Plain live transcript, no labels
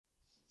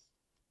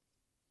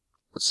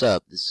What's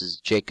up? This is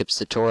Jacob's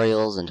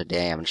Tutorials, and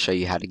today I'm going to show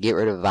you how to get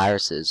rid of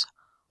viruses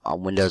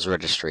on Windows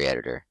Registry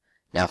Editor.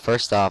 Now,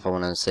 first off, I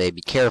want to say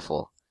be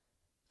careful,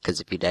 because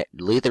if you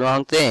delete the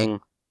wrong thing,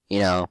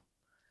 you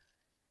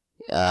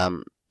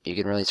can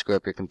really screw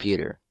up your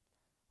computer.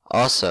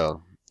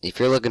 Also, if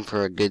you're looking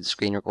for a good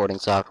screen recording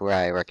software,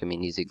 I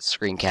recommend using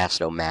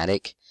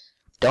Screencast-O-Matic.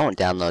 Don't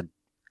download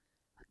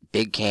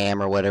Big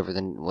Cam or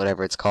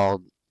whatever it's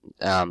called,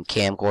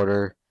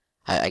 camcorder.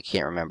 I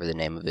can't remember the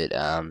name of it.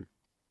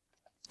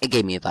 It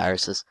gave me a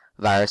virus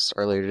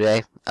earlier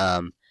today.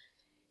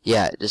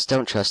 Yeah, just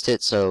don't trust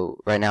it. So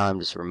right now I'm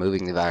just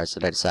removing the virus,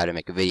 that I decided to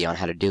make a video on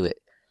how to do it.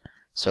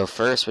 So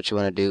first, what you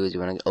want to do is you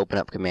want to open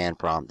up Command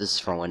Prompt. This is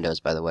from Windows,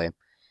 by the way.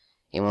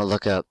 You want to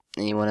look up,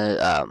 and you want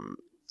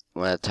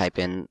to type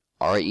in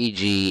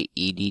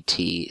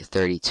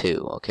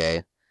regedt32.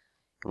 Okay.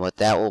 And what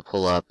that will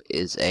pull up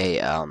is a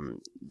are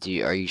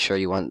you sure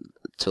you want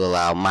to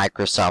allow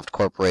Microsoft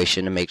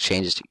Corporation to make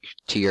changes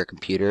to your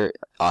computer?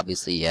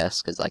 Obviously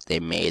yes, because like they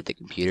made the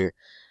computer,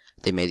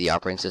 they made the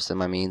operating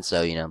system, I mean,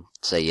 so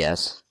say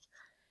yes.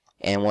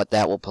 And what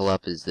that will pull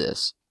up is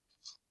this.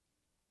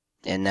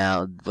 And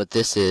now what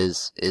this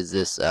is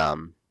this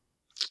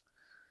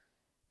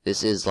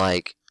is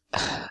like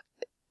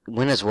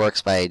Windows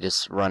works by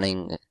just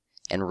running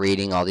and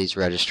reading all these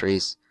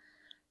registries.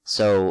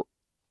 So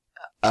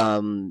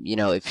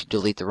if you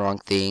delete the wrong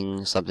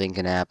thing, something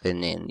can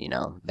happen, and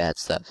bad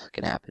stuff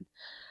can happen.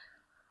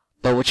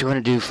 But what you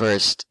want to do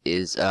first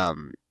is,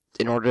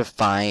 in order to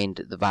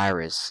find the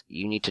virus,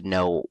 you need to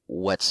know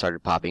what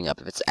started popping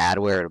up. If it's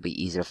adware, it'll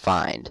be easy to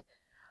find.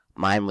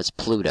 Mine was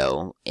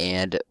Pluto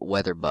and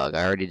Weatherbug.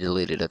 I already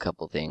deleted a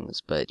couple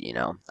things, but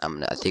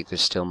I think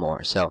there's still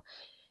more. So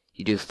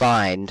you do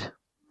find,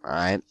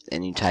 alright,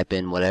 and you type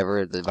in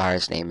whatever the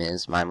virus name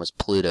is. Mine was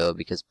Pluto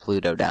because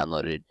Pluto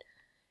downloaded.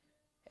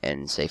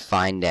 And say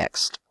find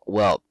next.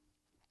 Well,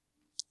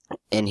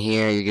 in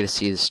here you're gonna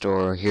see the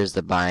store. Here's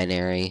the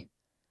binary.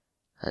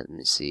 Let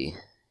me see.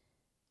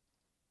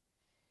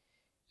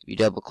 If you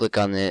double click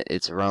on it,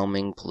 it's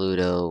roaming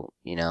Pluto.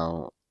 You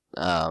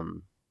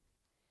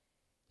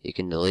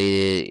can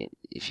delete it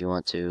if you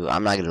want to.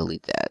 I'm not gonna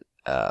delete that.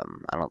 I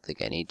don't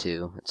think I need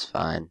to. It's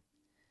fine.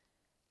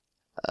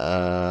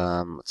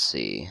 Let's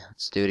see.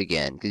 Let's do it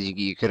again, because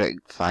you could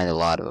find a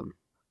lot of them.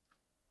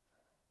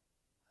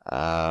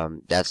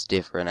 That's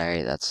different.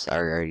 I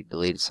already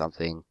deleted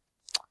something.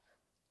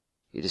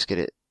 You just get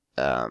it.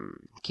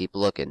 Keep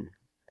looking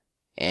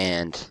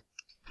and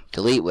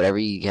delete whatever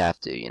you have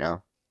to.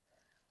 You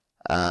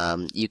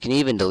can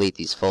even delete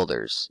these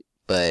folders,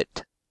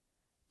 but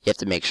you have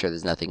to make sure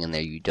there's nothing in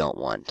there you don't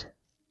want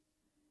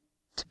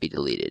to be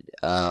deleted.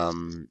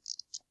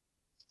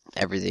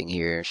 Everything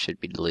here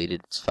should be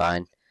deleted. It's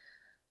fine,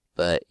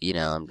 but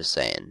I'm just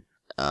saying.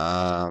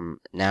 Right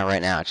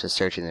now it's just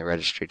searching the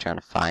registry trying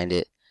to find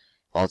it.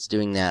 While it's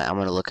doing that, I'm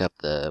going to look up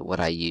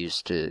what I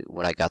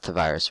got the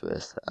virus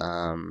with.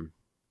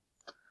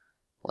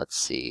 Let's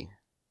see.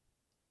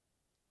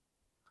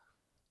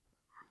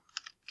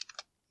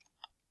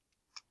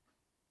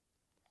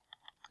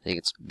 I think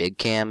it's Big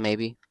Cam,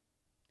 maybe.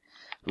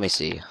 Let me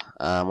see.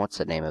 What's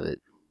the name of it?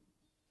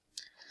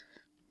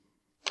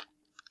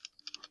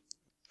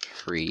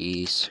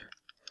 Freeze.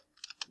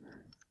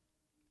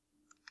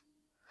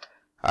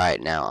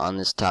 Alright, now on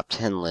this top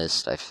 10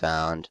 list I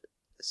found,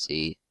 let's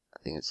see, I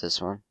think it's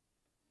this one.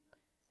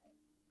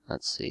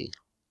 Let's see.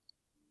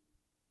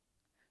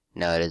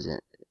 No, it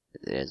isn't.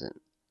 It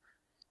isn't.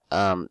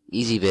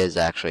 EasyViz is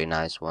actually a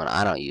nice one.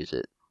 I don't use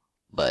it,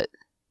 but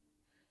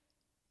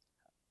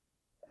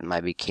it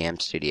might be Cam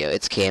Studio.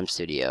 It's Cam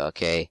Studio,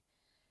 okay?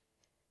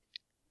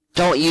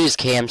 Don't use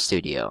Cam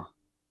Studio.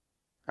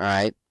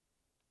 Alright?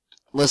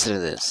 Listen to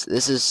this.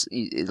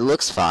 It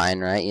looks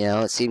fine, right?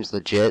 It seems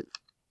legit.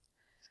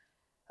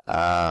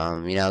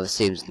 This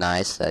seems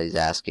nice that he's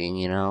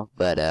asking,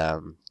 but,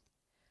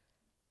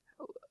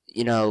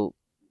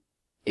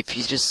 if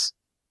you just,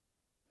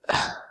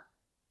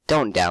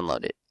 don't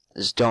download it.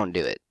 Just don't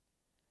do it.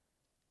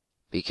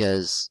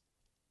 Because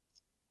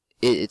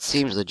it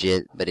seems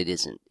legit, but it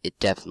isn't. It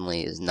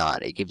definitely is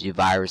not. It gives you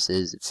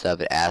viruses and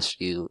stuff. It asks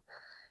you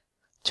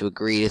to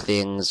agree to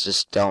things.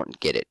 Just don't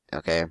get it,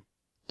 okay?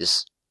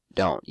 Just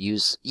don't.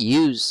 Use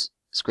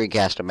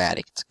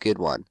Screencast-O-Matic. It's a good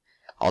one.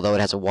 Although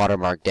it has a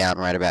watermark down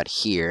right about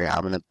here.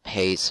 I'm going to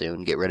pay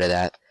soon, get rid of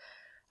that.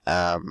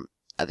 I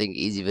think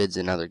EasyVid's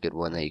another good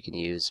one that you can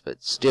use,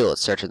 but still,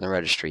 it's searching the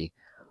registry.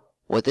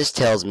 What this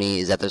tells me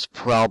is that there's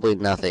probably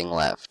nothing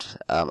left,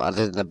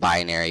 other than the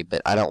binary,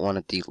 but I don't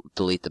want to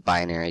delete the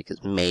binary,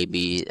 because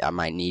maybe I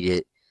might need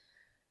it.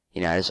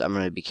 I'm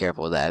going to be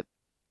careful with that.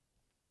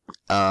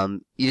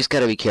 You just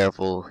got to be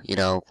careful,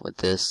 with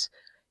this.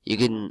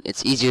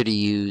 It's easier to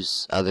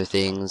use other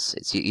things.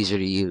 It's easier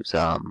to use,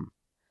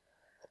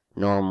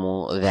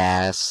 normal,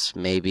 VAS,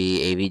 maybe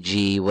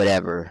AVG,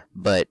 whatever,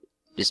 but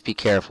just be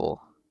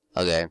careful,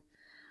 okay?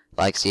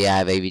 Like, see, I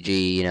have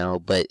AVG,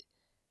 but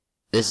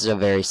this is a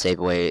very safe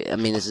way. I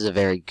mean, this is a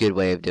very good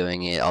way of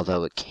doing it,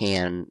 although it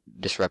can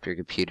disrupt your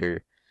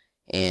computer,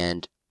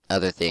 and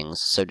other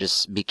things. So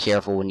just be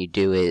careful when you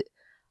do it.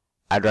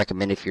 I'd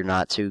recommend if you're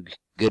not too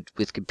good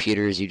with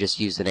computers, you just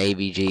use an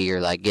AVG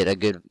or like get a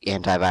good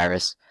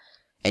antivirus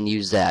and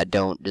use that.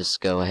 Don't just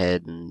go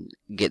ahead and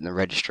get in the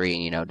registry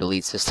and, you know,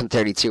 delete System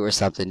 32 or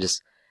something.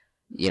 Just,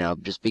 you know,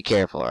 just be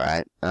careful,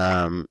 alright?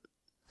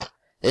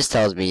 This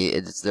tells me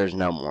there's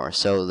no more,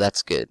 so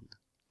that's good.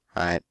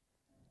 Alright.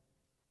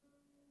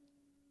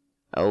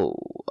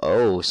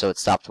 Oh, so it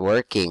stopped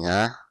working,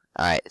 huh?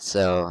 Alright,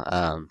 so,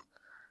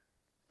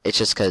 it's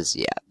just because,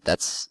 yeah,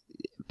 that's,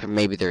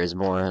 maybe there is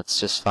more. It's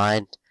just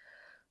fine.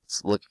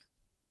 Let's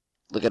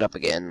look it up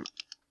again.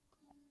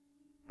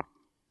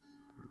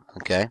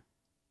 Okay.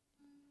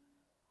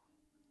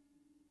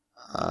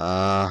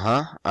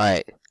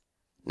 Alright.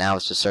 Now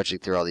it's just searching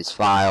through all these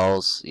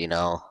files, you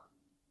know.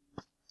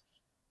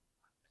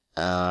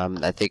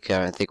 I think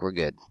we're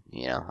good.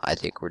 You know, I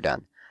think we're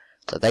done.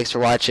 So thanks for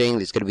watching.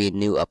 There's going to be a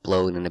new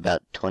upload in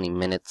about 20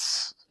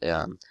 minutes.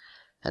 And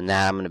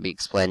now I'm going to be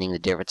explaining the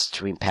difference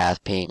between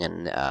path ping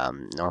and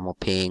normal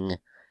ping.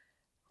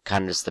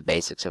 Kind of just the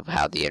basics of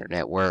how the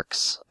internet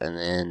works. And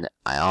then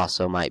I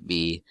also might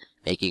be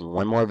making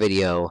one more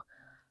video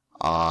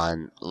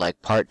on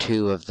like part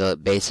 2 of the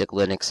basic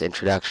Linux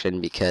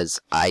introduction, because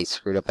I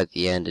screwed up at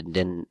the end and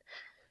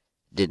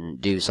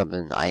didn't do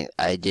something.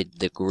 I did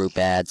the group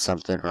add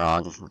something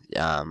wrong.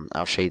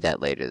 I'll show you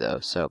that later though.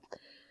 So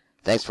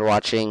thanks for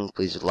watching.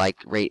 Please like,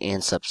 rate,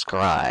 and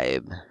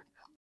subscribe.